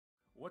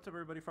What's up,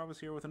 everybody? Fravas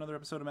here with another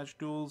episode of Magic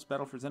Duels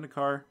Battle for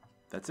Zendikar.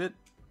 That's it.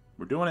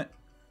 We're doing it.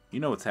 You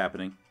know what's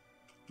happening.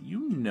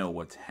 You know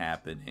what's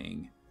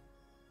happening.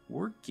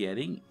 We're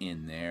getting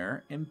in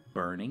there and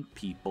burning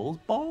people's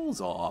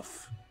balls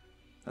off.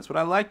 That's what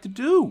I like to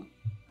do.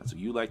 That's what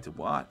you like to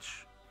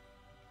watch.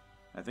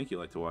 I think you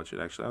like to watch it,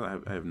 actually.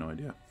 I have no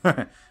idea.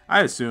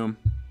 I assume.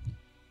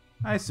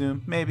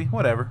 Maybe.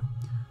 Whatever.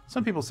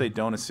 Some people say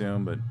don't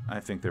assume, but I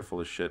think they're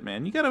full of shit,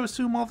 man. You gotta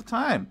assume all the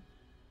time.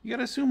 You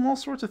gotta assume all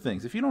sorts of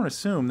things. If you don't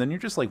assume, then you're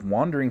just like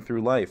wandering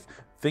through life.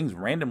 Things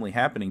randomly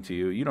happening to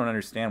you. You don't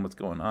understand what's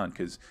going on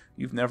because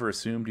you've never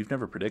assumed, you've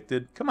never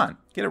predicted. Come on,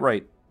 get it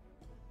right.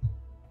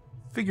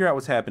 Figure out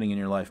what's happening in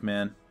your life,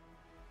 man.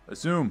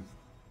 Assume.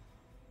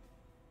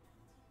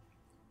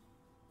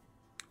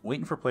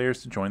 Waiting for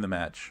players to join the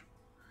match.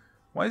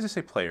 Why does it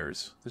say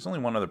players? There's only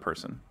one other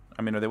person.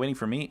 I mean, are they waiting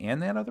for me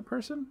and that other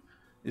person?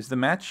 Is the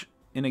match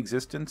in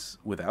existence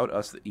without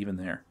us even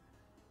there?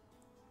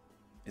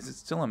 Is it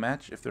still a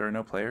match if there are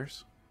no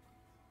players?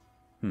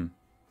 I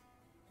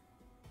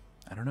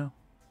don't know.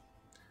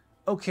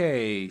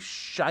 Okay,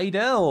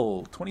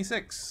 Scheidel,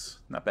 26.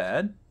 Not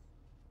bad.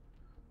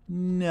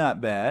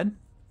 Not bad.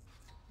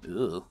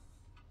 Ugh.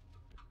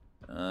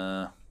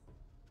 I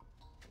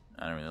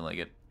don't really like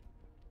it.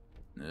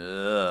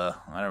 Ugh.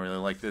 I don't really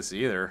like this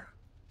either.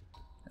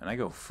 And I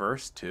go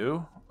first,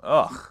 too?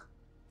 Ugh.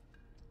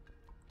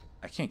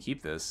 I can't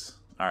keep this.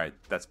 Alright,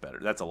 that's better.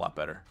 That's a lot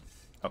better.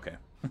 Okay.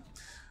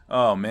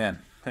 Oh, man.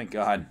 Thank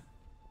God.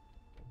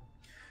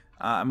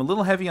 I'm a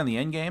little heavy on the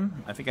end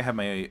game. I think I have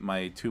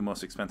my two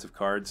most expensive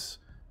cards.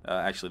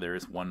 Actually, there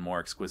is one more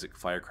exquisite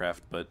Firecraft,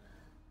 but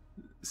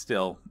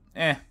still,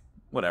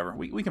 whatever.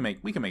 We can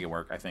make it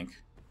work. I think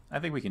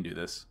we can do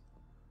this.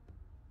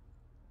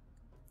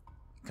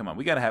 Come on,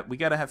 we gotta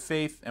have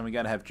faith, and we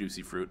gotta have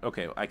juicy fruit.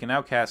 Okay, I can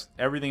now cast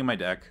everything in my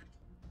deck.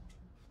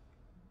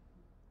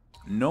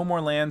 No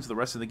more lands the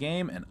rest of the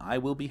game, and I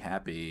will be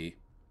happy.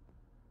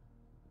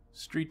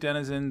 Street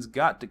Denizens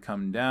got to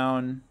come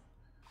down.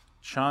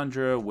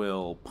 Chandra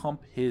will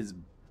pump his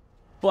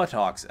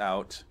buttocks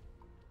out.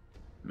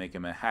 Make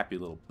him a happy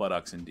little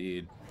buttocks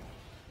indeed.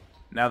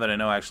 Now that I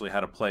know actually how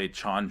to play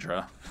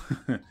Chandra,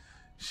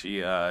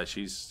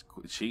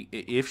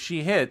 if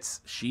she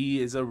hits,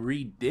 she is a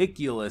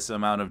ridiculous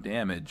amount of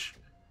damage.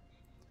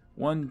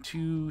 1,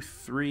 2,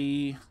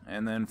 3,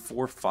 and then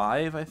 4,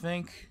 5, I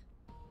think.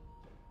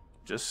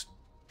 Just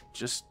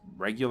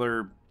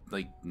regular,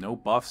 like, no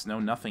buffs, no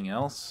nothing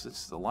else.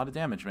 It's a lot of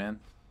damage, man.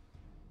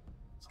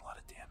 It's a lot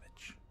of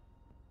damage.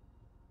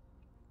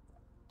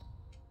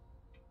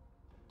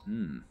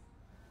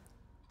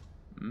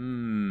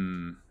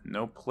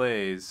 No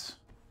plays.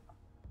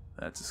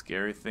 That's a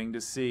scary thing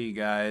to see,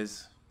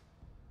 guys.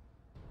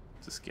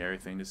 It's a scary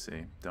thing to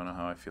see. Don't know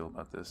how I feel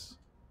about this.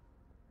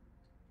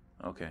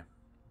 Okay.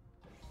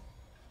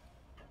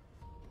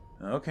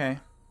 Okay.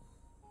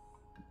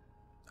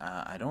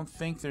 I don't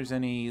think there's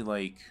any,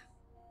 like...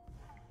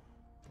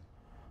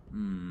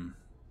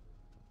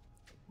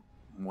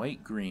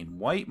 White, green.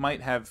 White might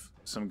have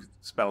some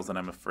spells that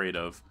I'm afraid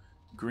of.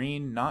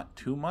 Green, not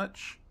too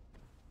much.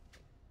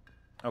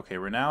 Okay,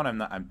 Renown,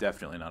 I'm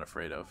definitely not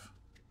afraid of.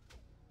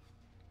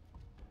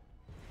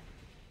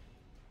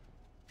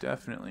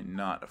 Definitely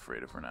not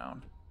afraid of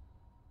Renown.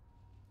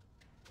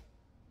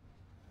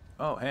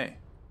 Oh, hey.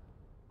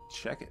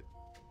 Check it.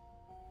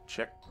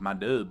 Check my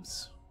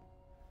dubs.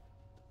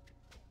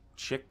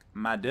 Check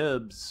my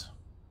dubs.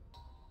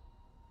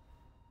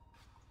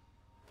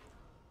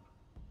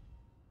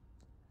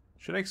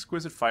 Should I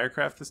exquisite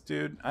Firecraft this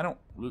dude? I don't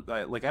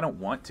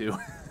want to.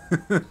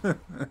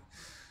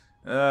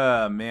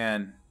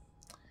 Man.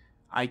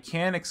 I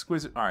can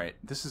exquisite... Alright,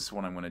 this is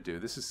what I'm going to do.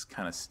 This is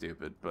kind of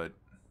stupid, but...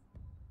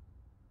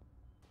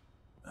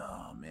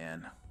 Oh,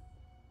 man.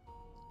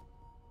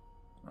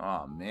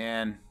 Oh,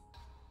 man.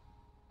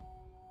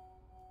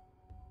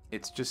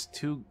 It's just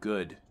too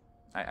good.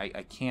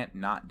 I can't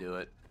not do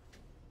it.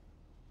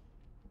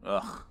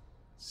 Ugh.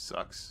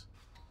 Sucks.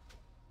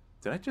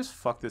 Did I just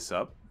fuck this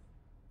up?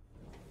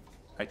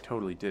 I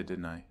totally did,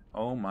 didn't I?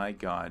 Oh my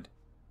god.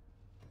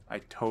 I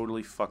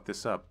totally fucked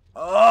this up.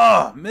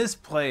 Oh,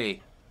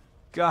 misplay.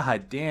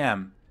 God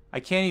damn. I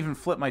can't even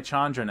flip my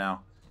Chandra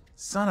now.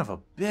 Son of a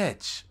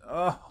bitch.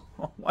 Oh,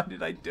 why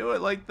did I do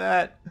it like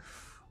that?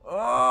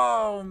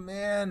 Oh,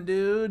 man,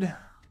 dude.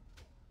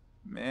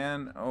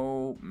 Man,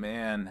 oh,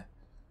 man.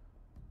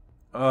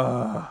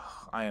 Ugh,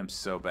 I am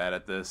so bad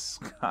at this,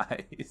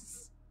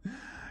 guys.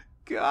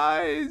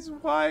 Guys,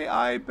 why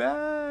I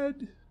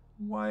bad?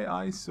 Why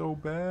I so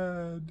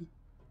bad?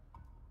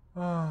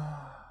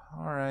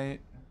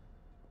 Alright.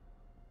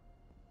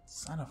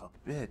 Son of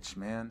a bitch,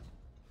 man.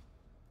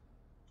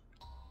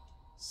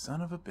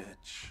 Son of a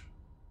bitch.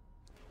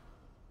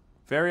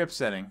 Very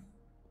upsetting.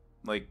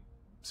 Like,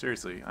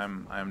 seriously,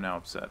 I'm now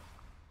upset.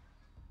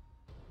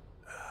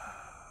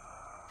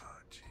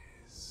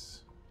 Jeez.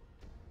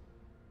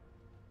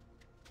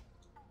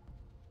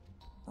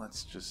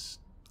 Let's just,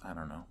 I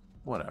don't know.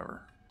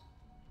 Whatever.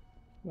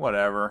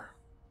 Whatever.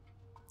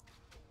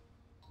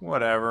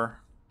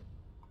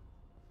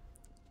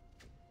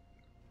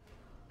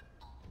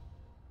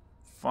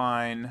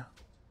 fine.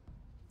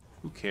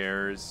 Who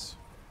cares?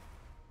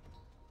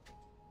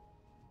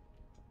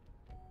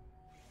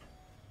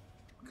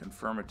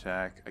 Confirm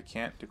attack. I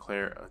can't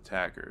declare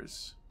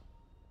attackers.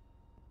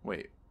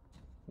 Wait,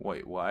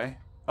 why?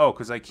 Oh,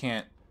 because I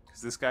can't.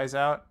 Because this guy's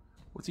out.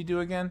 What's he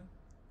do again?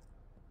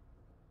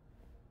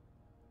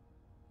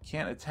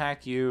 Can't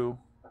attack you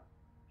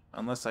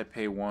unless I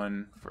pay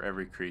 1 for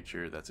every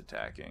creature that's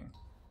attacking.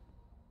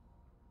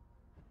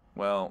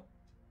 Well,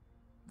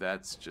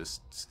 that's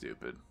just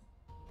stupid.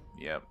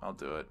 Yep, I'll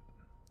do it.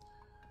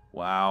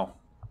 Wow,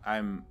 I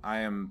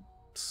am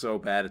so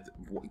bad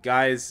at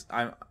guys.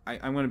 I'm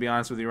going to be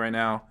honest with you right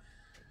now.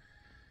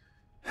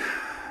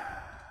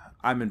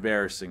 I'm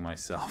embarrassing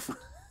myself.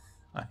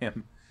 I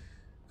am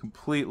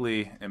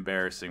completely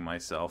embarrassing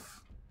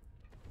myself.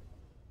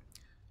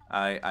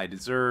 I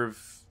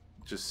deserve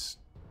just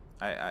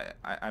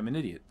I'm an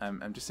idiot.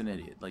 I'm just an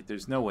idiot. Like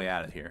there's no way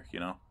out of here, you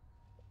know?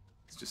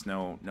 There's just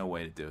no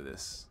way to do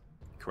this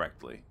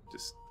correctly.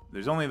 Just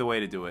there's only the way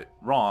to do it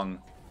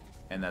wrong,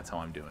 and that's how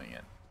I'm doing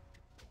it.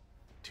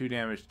 2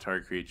 damage to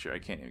target creature. I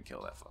can't even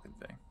kill that fucking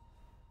thing.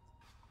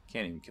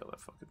 Can't even kill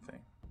that fucking thing.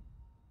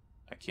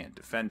 I can't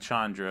defend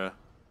Chandra,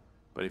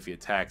 but if he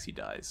attacks, he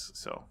dies.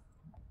 So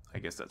I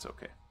guess that's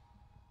okay.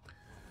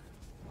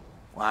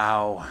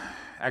 Wow.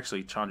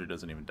 Actually, Chandra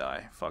doesn't even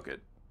die. Fuck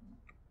it.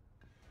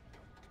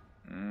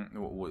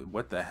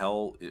 What the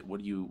hell?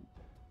 What do you...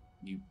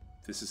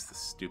 This is the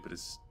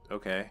stupidest...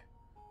 Okay.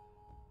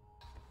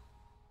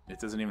 It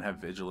doesn't even have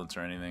vigilance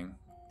or anything.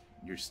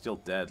 You're still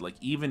dead. Like,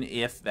 even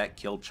if that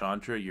killed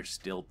Chandra, you're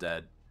still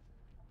dead.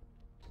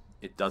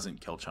 It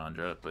doesn't kill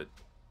Chandra, but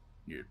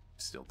you're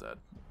still dead.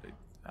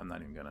 I'm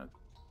not even gonna...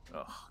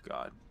 Oh,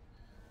 God.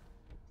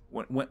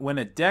 When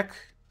a deck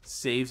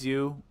saves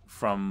you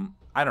from,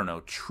 I don't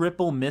know,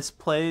 triple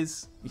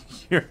misplays,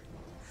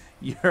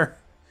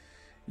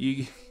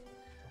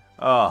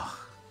 oh,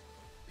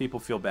 people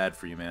feel bad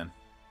for you, man.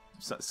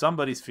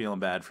 Somebody's feeling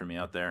bad for me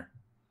out there.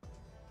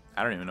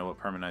 I don't even know what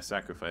permanent I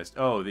sacrificed.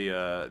 Oh,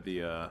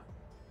 the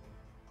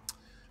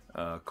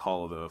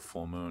Call of the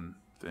Full Moon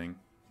thing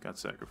got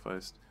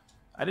sacrificed.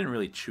 I didn't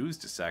really choose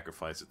to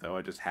sacrifice it, though.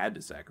 I just had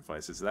to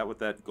sacrifice it. Is that what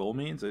that goal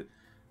means? I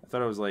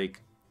thought it was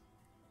like...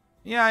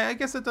 Yeah, I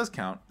guess it does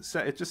count.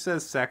 It just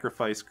says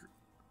sacrifice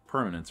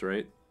permanents,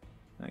 right?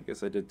 I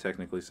guess I did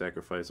technically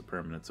sacrifice a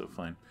permanent, so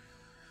fine.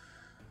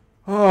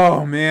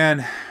 Oh,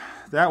 man.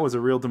 That was a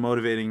real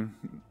demotivating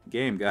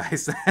game,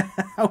 guys.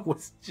 That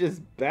was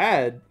just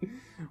bad.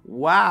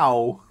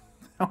 Wow.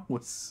 That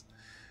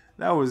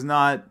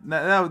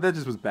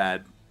just was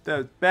bad. That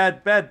was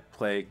bad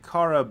play.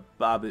 Kara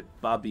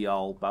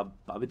Babial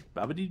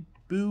Babidi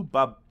Boo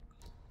Bob.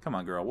 Come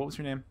on, girl. What was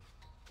your name?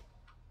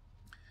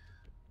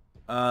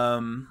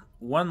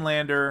 One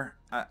lander.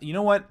 You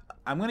know what?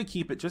 I'm gonna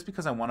keep it just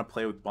because I want to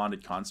play with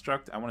Bonded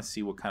Construct. I want to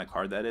see what kind of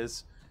card that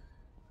is.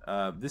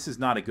 This is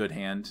not a good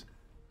hand,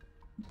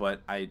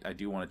 but I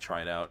do want to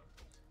try it out.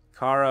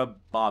 Kara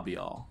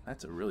Babial.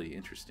 That's a really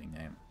interesting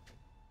name.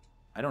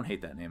 I don't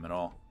hate that name at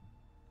all.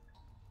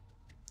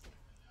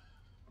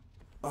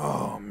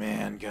 Oh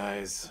man,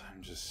 guys,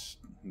 I'm just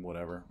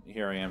whatever.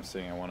 Here I am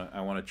saying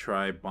I want to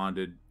try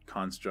Bonded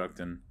Construct,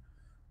 and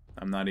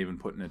I'm not even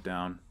putting it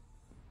down.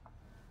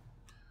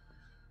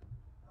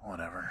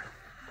 Whatever.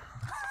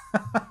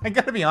 I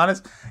gotta be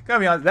honest.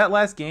 That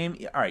last game,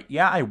 all right,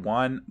 yeah, I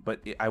won, but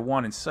I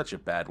won in such a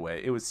bad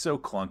way. It was so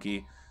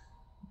clunky,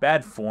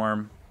 bad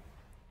form,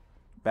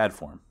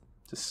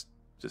 just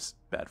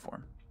bad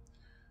form.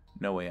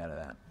 No way out of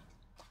that.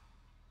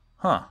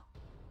 Huh?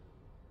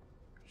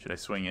 Should I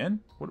swing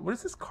in? What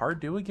does this card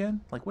do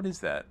again? Like, what is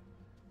that?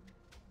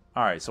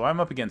 All right, so I'm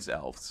up against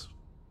elves.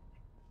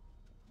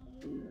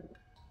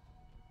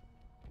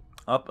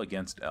 Up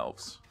against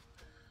elves.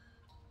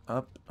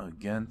 Up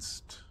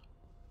against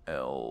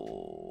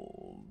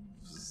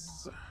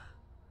elves.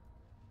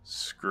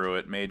 Screw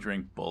it. Mage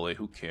Ring Bully.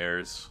 Who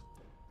cares?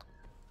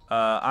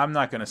 I'm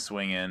not going to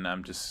swing in.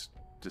 I'm just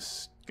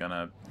going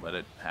to let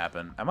it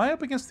happen. Am I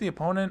up against the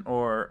opponent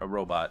or a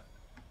robot?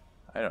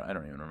 I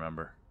don't even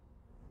remember.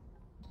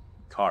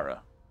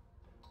 Kara.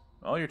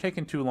 Well, you're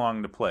taking too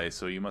long to play,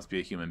 so you must be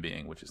a human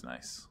being, which is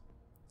nice.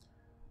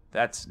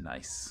 That's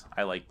nice.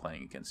 I like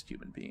playing against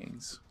human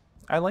beings.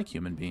 I like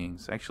human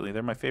beings. Actually,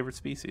 they're my favorite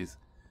species.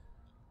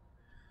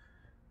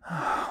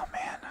 Oh,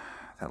 man.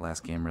 That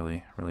last game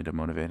really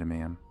demotivated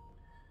me. I'm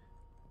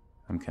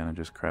kind of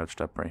just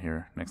crouched up right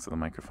here next to the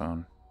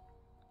microphone,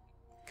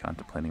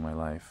 contemplating my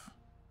life,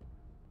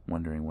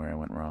 wondering where I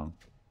went wrong.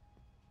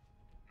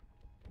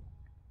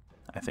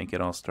 I think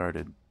it all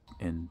started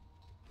in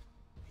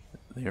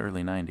the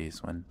early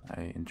 90s when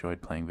I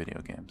enjoyed playing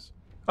video games.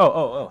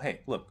 Oh, hey,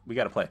 look, we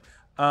gotta play.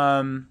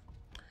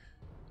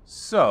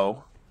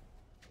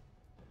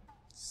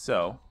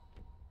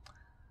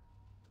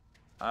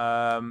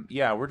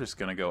 Yeah, we're just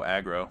gonna go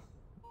aggro.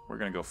 We're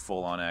gonna go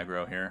full on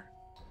aggro here.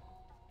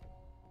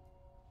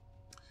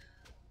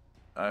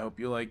 I hope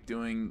you like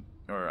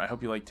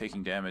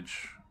taking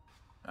damage.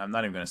 I'm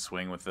not even gonna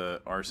swing with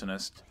the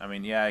Arsonist. I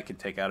mean, yeah, I can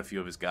take out a few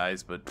of his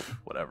guys, but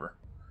whatever.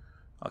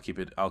 I'll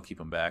keep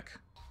him back.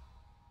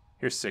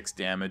 Here's 6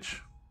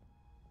 damage.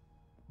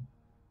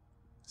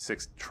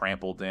 6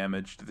 trample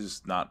damage.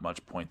 There's not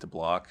much point to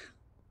block.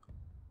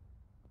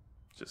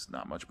 Just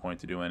not much point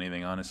to do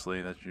anything,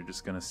 honestly. That you're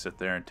just gonna sit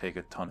there and take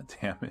a ton of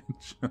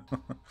damage.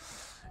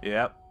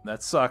 Yep,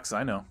 that sucks.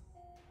 I know.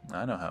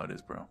 I know how it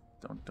is, bro.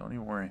 Don't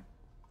even worry.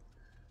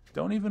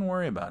 Don't even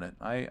worry about it.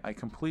 I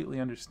completely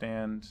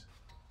understand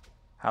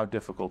how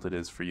difficult it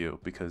is for you,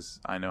 because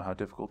I know how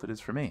difficult it is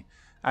for me.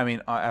 I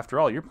mean, after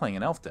all, you're playing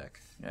an elf deck.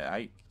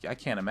 I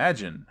can't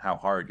imagine how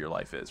hard your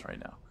life is right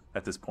now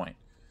at this point.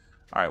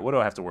 All right, what do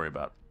I have to worry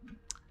about?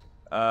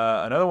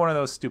 Another one of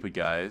those stupid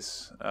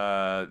guys.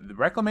 The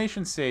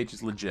Reclamation Sage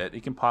is legit.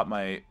 He can pop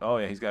my... Oh,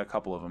 yeah, he's got a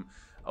couple of them.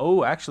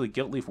 Oh, actually,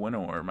 Guiltleaf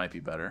Winnower might be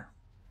better.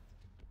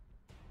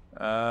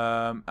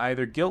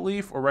 Either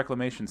Guiltleaf or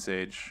Reclamation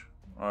Sage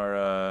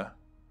are...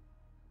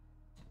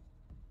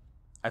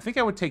 I think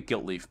I would take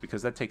Guiltleaf,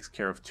 because that takes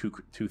care of two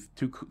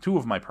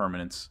of my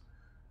permanents.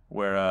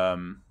 Where,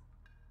 and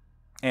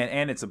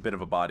it's a bit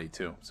of a body,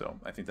 too. So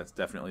I think that's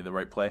definitely the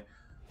right play.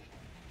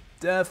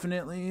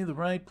 Definitely the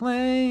right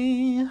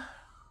play.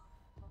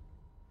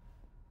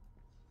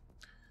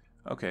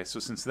 Okay, so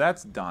since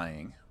that's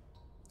dying,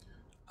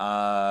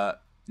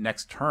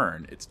 next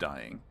turn it's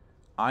dying,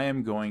 I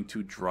am going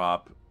to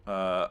drop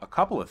a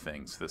couple of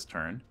things this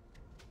turn.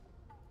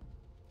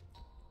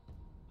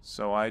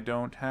 So I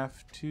don't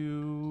have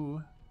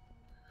to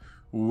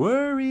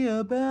worry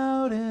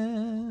about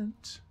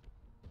it.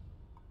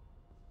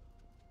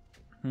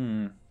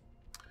 The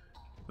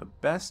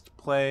best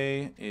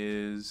play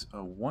is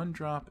a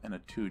 1-drop and a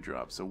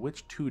 2-drop. So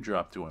which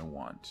 2-drop do I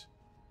want?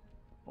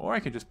 Or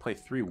I could just play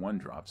 3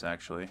 1-drops,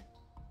 actually.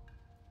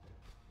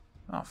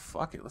 Oh,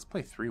 fuck it. Let's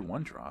play 3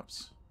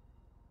 1-drops.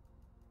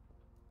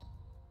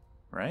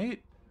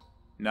 Right?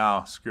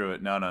 No, screw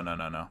it.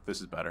 No. This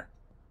is better.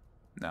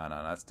 No,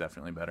 that's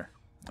definitely better.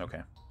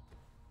 Okay.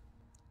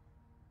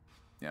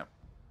 Yeah.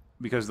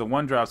 Because the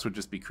 1-drops would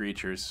just be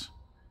creatures.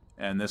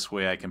 And this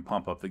way I can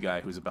pump up the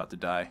guy who's about to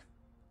die.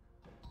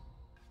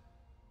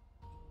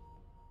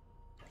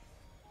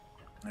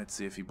 Let's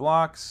see if he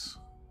blocks.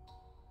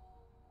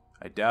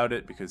 I doubt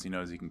it, because he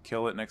knows he can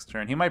kill it next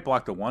turn. He might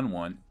block the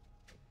 1/1.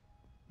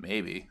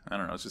 Maybe. I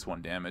don't know. It's just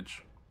 1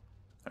 damage.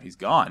 Oh, he's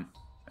gone.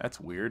 That's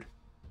weird.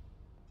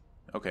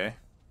 Okay.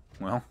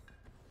 Well.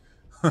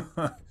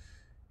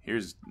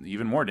 Here's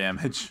even more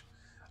damage.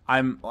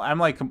 I'm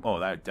like...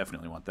 Oh, I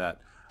definitely want that.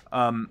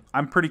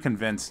 I'm pretty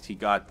convinced he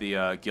got the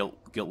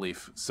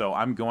Guiltleaf. So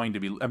I'm going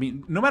to be... I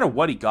mean, no matter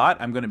what he got,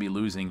 I'm going to be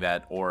losing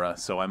that aura.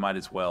 So I might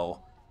as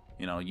well,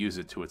 you know, use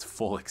it to its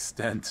full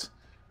extent.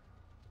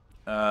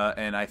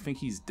 And I think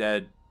he's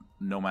dead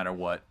no matter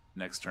what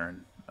next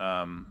turn.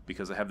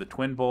 Because I have the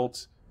Twin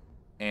Bolt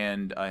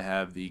and I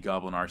have the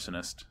Goblin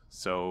Arsonist.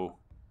 So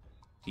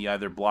he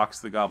either blocks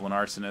the Goblin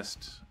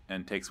Arsonist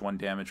and takes 1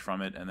 damage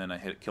from it, and then I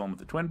kill him with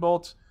the Twin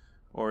Bolt,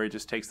 or he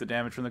just takes the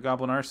damage from the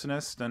Goblin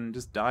Arsonist and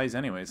just dies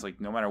anyways. Like,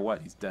 no matter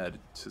what, he's dead.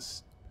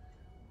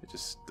 It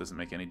just doesn't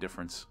make any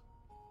difference.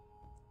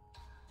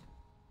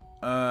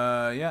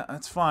 Yeah,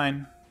 that's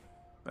fine.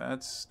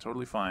 That's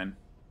totally fine.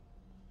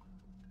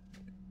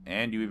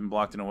 And you even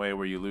blocked in a way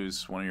where you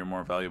lose one of your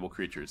more valuable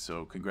creatures,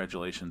 so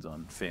congratulations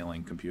on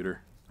failing,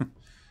 computer.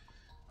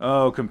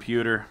 Oh,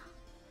 computer.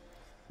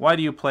 Why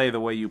do you play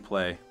the way you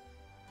play?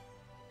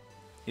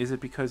 Is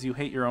it because you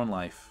hate your own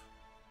life?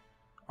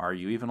 Are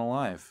you even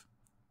alive?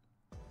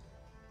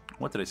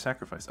 What did I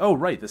sacrifice? Oh,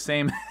 right, the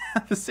same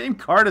the same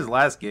card as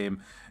last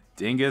game.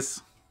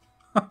 Dingus.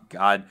 Oh,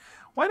 God.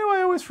 Why do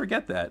I always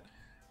forget that?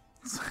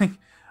 It's like...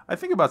 I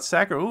think about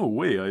oh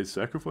wait, I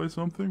sacrificed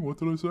something? What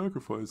did I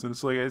sacrifice? And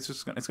it's like,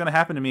 it's gonna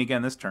happen to me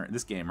again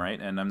this game, right?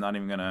 And I'm not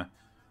even gonna...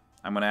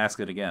 I'm gonna ask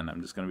it again.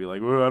 I'm just gonna be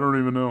like, well, I don't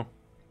even know.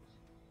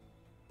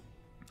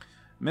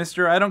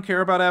 Mr. I don't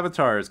care about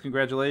avatars.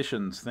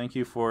 Congratulations. Thank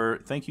you for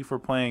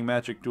playing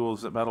Magic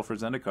Duels at Battle for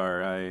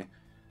Zendikar.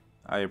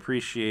 I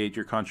appreciate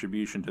your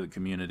contribution to the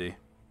community.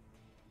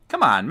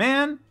 Come on,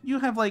 man. You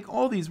have like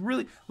all these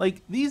really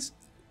this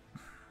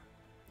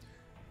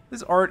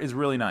art is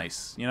really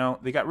nice. You know,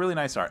 they got really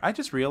nice art. I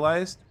just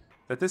realized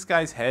that this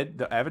guy's head,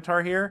 the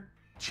avatar here,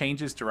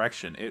 changes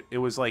direction. It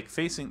was like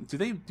facing... Do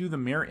they do the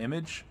mirror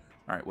image?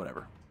 All right,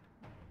 whatever.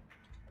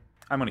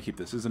 I'm going to keep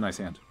this. This is a nice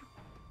hand.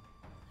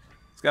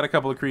 It's got a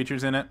couple of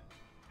creatures in it.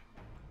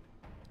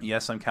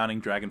 Yes, I'm counting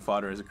Dragon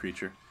Fodder as a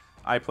creature.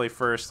 I play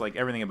first. Like,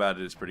 everything about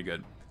it is pretty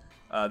good.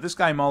 This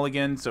guy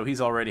mulligan, so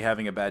he's already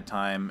having a bad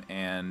time,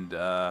 and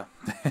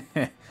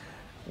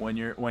when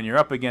you're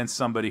up against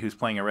somebody who's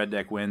playing a red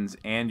deck wins,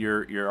 and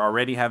you're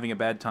already having a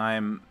bad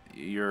time,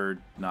 you're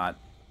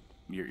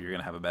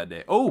gonna have a bad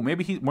day. Oh,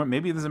 maybe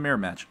there's a mirror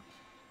match.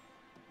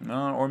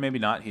 No, or maybe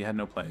not. He had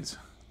no plays.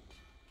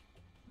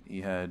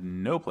 He had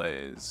no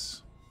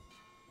plays.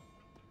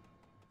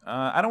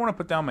 I don't want to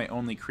put down my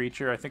only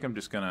creature. I think I'm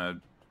just gonna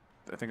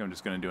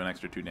do an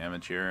extra 2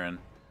 damage here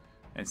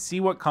and see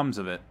what comes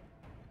of it.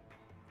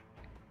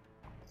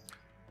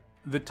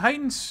 The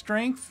Titan's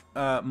strength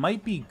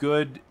might be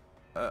good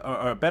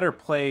a better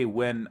play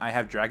when I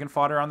have dragon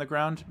fodder on the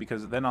ground,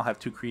 because then I'll have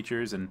 2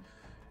 creatures, and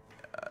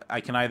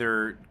I can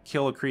either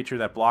kill a creature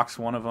that blocks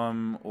one of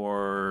them,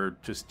 or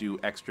just do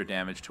extra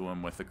damage to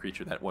him with a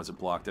creature that wasn't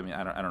blocked. I mean,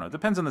 I don't know. It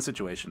depends on the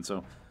situation.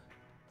 So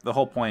the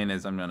whole point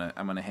is I'm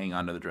gonna hang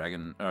on to the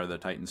dragon or the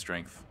Titan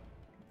strength.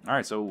 All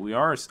right, so we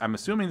are. I'm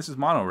assuming this is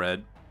mono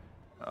red.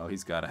 Oh,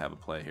 he's got to have a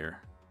play here.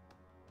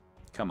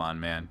 Come on,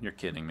 man. You're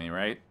kidding me,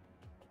 right?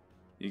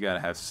 You gotta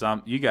have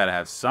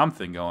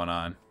something going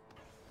on.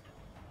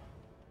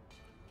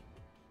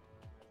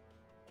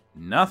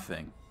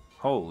 Nothing.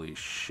 Holy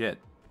shit.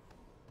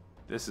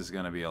 This is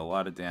gonna be a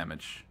lot of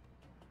damage.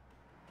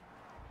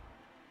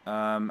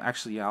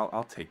 Actually, yeah,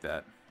 I'll take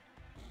that.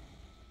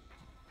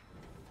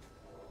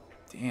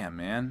 Damn,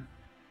 man.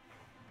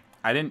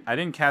 I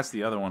didn't cast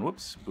the other one.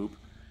 Whoops, boop.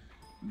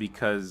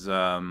 Because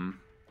I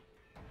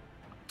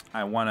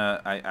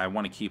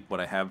wanna keep what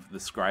I have, the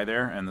scry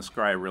there, and the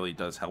scry really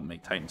does help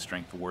make Titan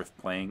Strength worth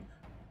playing.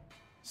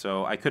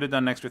 So I could have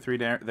done an extra 3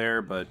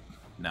 there, but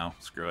no,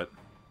 screw it.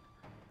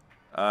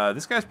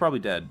 This guy's probably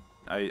dead.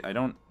 I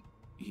don't.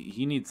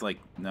 He needs, like,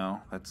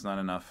 no, that's not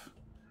enough.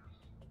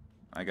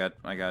 I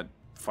got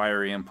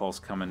fiery impulse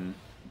coming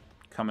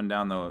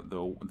down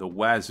the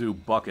wazoo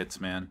buckets,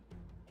 man.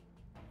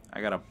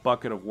 I got a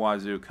bucket of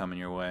wazoo coming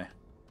your way.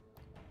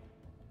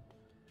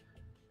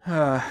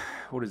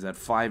 What is that?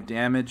 5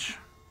 damage.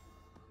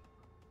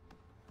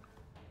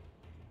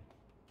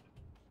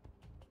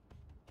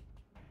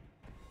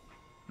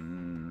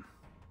 Hmm.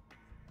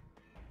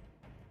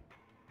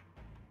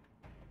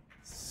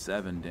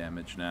 7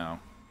 damage now.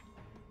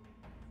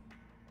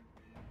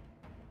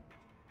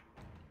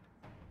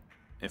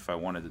 If I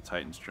wanted the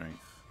Titan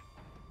Strength.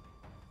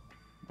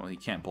 Well, he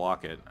can't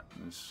block it.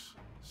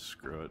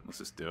 Screw it. Let's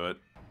just do it.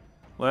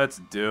 Let's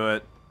do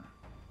it.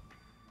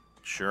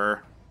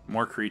 Sure.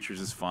 More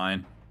creatures is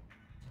fine.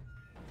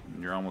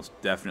 You're almost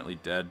definitely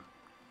dead.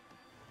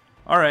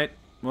 Alright.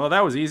 Well,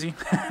 that was easy.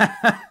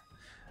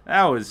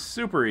 That was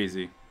super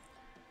easy.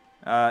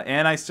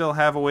 And I still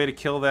have a way to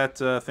kill that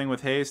thing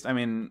with haste. I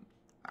mean,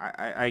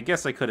 I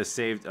guess I could have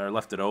saved or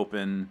left it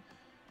open,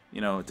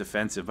 you know,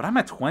 defensive. But I'm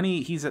at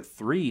 20. He's at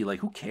 3. Like,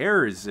 who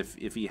cares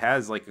if he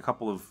has like a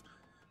couple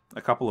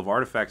of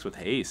artifacts with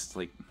haste?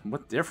 Like,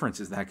 what difference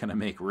is that going to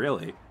make,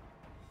 really?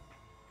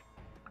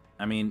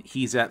 I mean,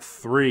 he's at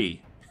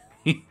 3.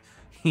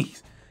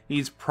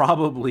 He's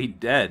probably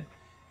dead.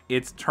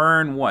 It's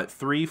turn, what,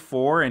 3,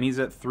 4, and he's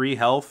at 3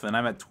 health, and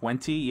I'm at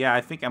 20? Yeah,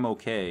 I think I'm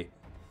okay.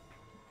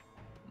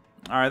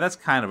 Alright, that's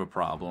kind of a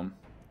problem.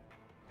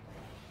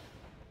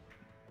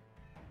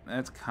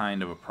 That's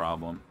kind of a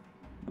problem.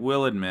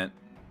 We'll admit.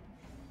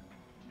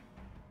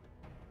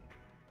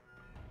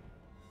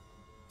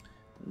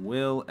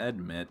 Will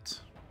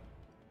admit.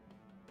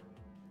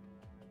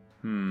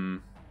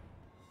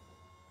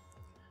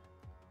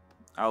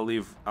 I'll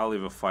leave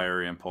a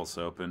fiery impulse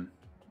open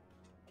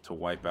to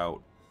wipe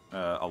out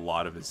a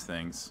lot of his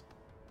things.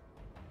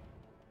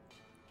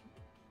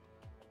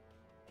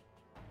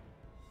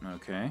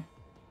 Okay.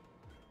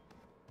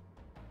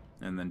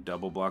 And then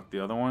double block the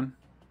other one.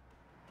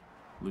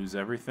 Lose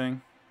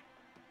everything.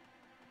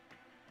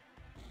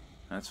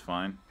 That's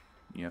fine.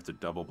 You have to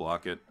double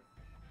block it.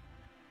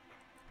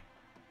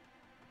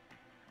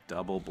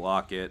 Double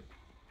block it.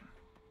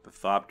 The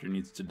Thopter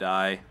needs to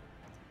die.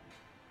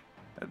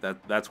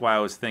 That's why I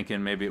was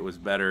thinking maybe it was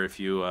better if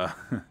you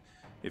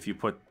if you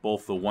put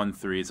both the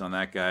 1/3s on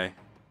that guy,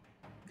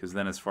 because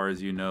then, as far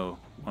as you know,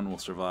 one will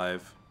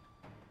survive.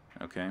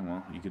 Okay,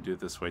 well, you could do it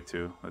this way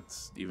too.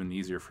 That's even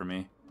easier for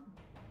me.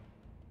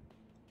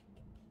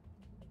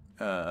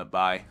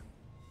 Bye.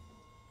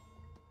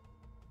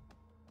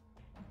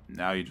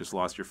 Now you just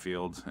lost your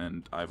field,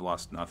 and I've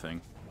lost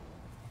nothing.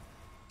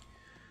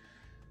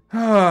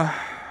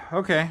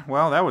 Okay,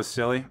 well, that was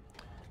silly.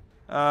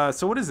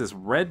 So what is this?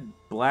 Red,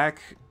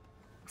 black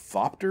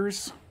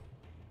Thopters?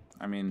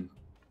 I mean,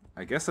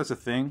 I guess that's a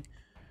thing.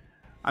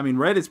 I mean,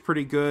 red is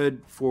pretty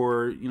good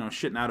for, you know,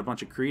 shitting out a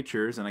bunch of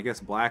creatures, and I guess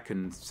black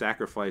can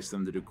sacrifice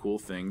them to do cool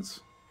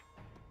things.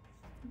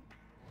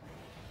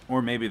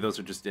 Or maybe those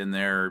are just in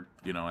there,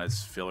 you know,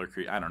 as filler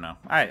creatures. I don't know.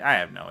 I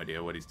have no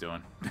idea what he's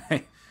doing.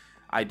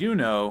 I do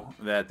know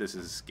that this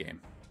is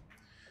game.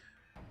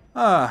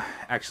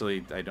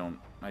 Actually, I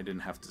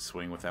didn't have to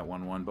swing with that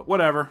 1/1, but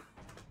whatever.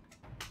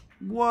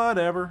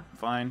 Whatever.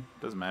 Fine.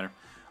 Doesn't matter.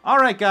 All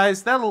right,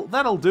 guys,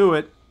 that'll do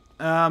it.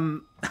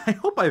 I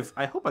hope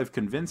I've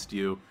convinced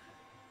you.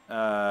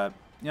 Yeah,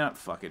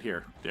 fuck it.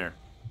 Here, there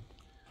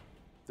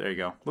you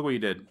go. Look what you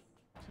did.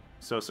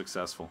 So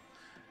successful.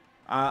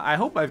 I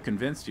hope I've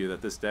convinced you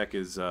that this deck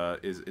is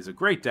a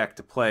great deck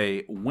to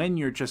play when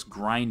you're just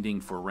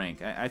grinding for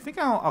rank. I think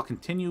I'll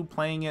continue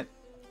playing it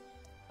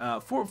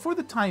for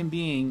the time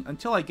being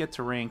until I get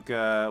to rank.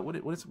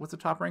 What's the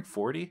top rank?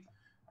 40?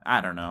 I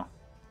don't know.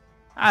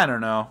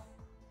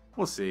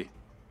 We'll see.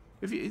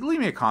 If you leave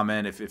me a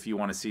comment if you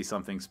want to see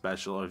something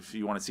special, or if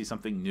you want to see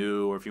something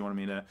new, or if you want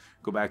me to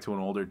go back to an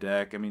older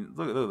deck. I mean,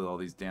 look at all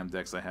these damn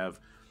decks I have.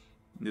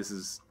 This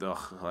is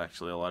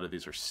actually a lot of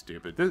these are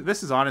stupid.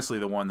 This is honestly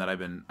the one that I've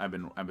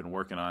been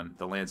working on,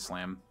 the land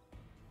slam.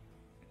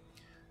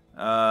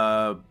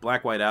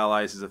 Black white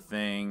allies is a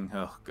thing.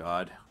 Oh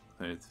god,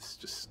 it's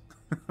just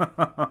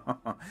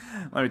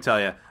let me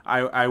tell you,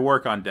 I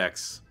work on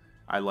decks.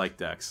 I like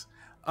decks.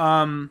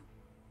 I'll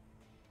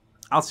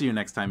see you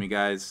next time, you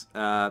guys.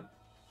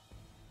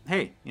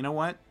 Hey, you know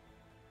what?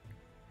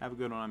 Have a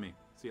good one on me.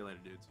 See you later,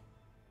 dudes.